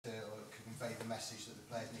convey the message that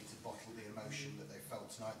the players need to bottle the emotion that they felt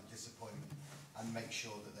tonight, the disappointment, and make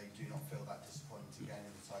sure that they do not feel that disappointment again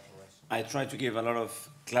in the title race? I tried to give a lot of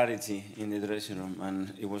clarity in the dressing room,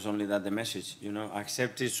 and it was only that the message, you know,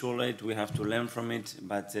 accept it so late, we have to learn from it,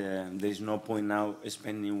 but there is no point now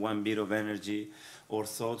spending one bit of energy or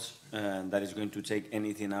thoughts that is going to take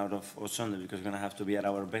anything out of Sunday, because we're going to have to be at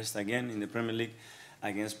our best again in the Premier League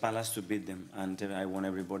against Palace to beat them, and I want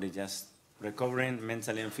everybody just recovering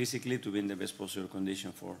mentally and physically to be in the best possible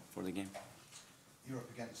condition for the game. You're up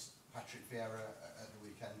against Patrick Vieira at the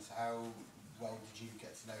weekend. How well did you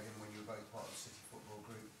get to know him when you were both part of the City football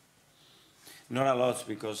group? Not a lot,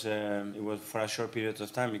 because it was for a short period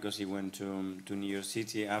of time, because he went to New York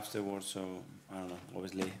City afterwards, so I don't know,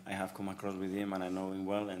 obviously I have come across with him and I know him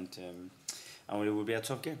well, and it will be a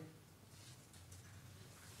tough game.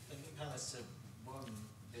 I think Palace have won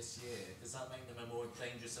this year. Does that make them a more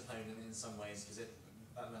dangerous opponent in some ways, because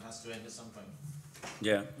that has to end at some point?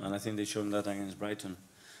 Yeah, and I think they showed that against Brighton.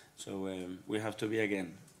 So we have to be,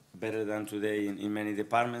 again, better than today in many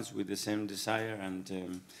departments, with the same desire, and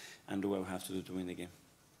do what we have to do to win the game.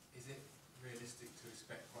 Is it realistic to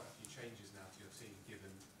expect quite a few changes now to your team,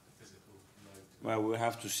 given the physical load? Well, we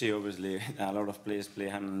have to see, obviously, a lot of players play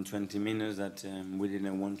 120 minutes that we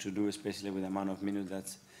didn't want to do, especially with the amount of minutes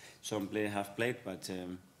that some players have played, but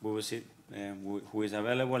we will see who is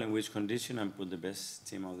available, in which condition, and put the best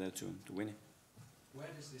team out there to win it. Where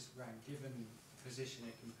does this rank, given the position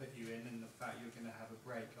it can put you in and the fact you're going to have a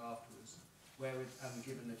break afterwards, and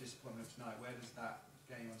given the disappointment of tonight, where does that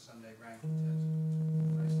game on Sunday rank in terms of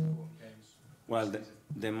the most important games? Well,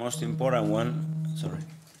 the most important one,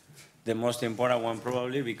 the most important one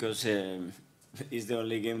probably, because it's the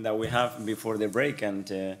only game that we have before the break, and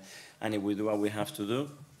if we do what we have to do,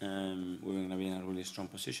 we're going to be in a really strong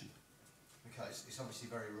position. Okay, it's obviously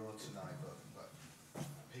very raw tonight, but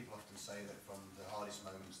people often say that from the hardest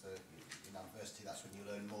moments in adversity, that's when you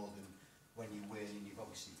learn more than when you win, and you've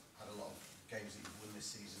obviously had a lot of games that you've won this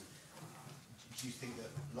season. Do you think that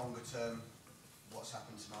longer term, what's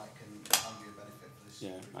happened tonight can be a benefit for this?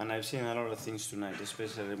 Yeah, and I've seen a lot of things tonight,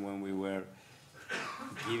 especially when we were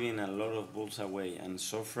giving a lot of balls away and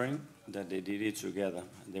suffering, that they did it together.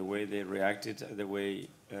 The way they reacted, the way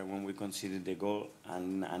when we conceded the goal,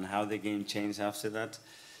 and how the game changed after that,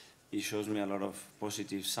 it shows me a lot of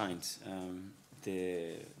positive signs.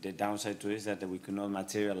 The downside to it is that we could not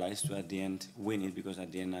materialize to at the end win it, because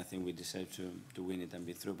at the end I think we deserved to win it and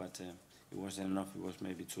be through, but it wasn't enough, it was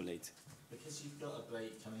maybe too late. Because you've got a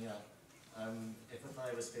break coming up, if a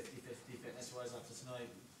player was 50-50 fitness-wise after tonight,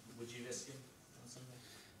 would you risk him on Sunday?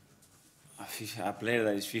 A player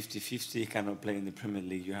that is 50-50 cannot play in the Premier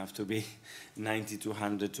League. You have to be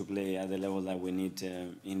 90-100 to play at the level that we need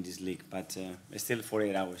in this league. But still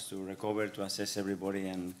 48 hours to recover, to assess everybody,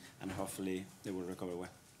 and hopefully they will recover well.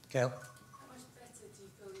 Gail? How much better do you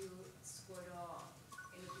feel your squad are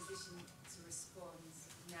in a position to respond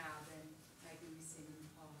now than maybe we've seen in the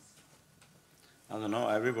past? I don't know.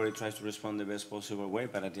 Everybody tries to respond the best possible way,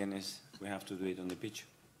 but at the end we have to do it on the pitch.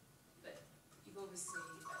 But you've obviously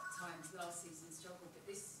at times last season struggled, but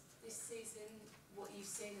this season, what you've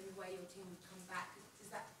seen and the way your team come back, does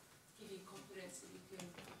that give you confidence that you can?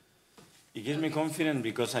 It gives me confidence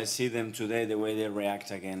because I see them today, the way they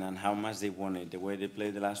react again and how much they want it, the way they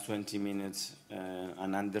played the last 20 minutes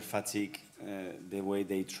and under fatigue, the way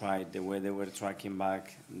they tried, the way they were tracking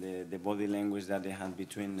back, the body language that they had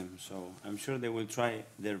between them. So I'm sure they will try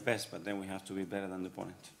their best, but then we have to be better than the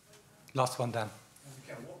opponent. Last one, Dan.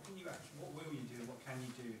 Okay, what will you do, what can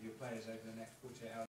you do with your players over the next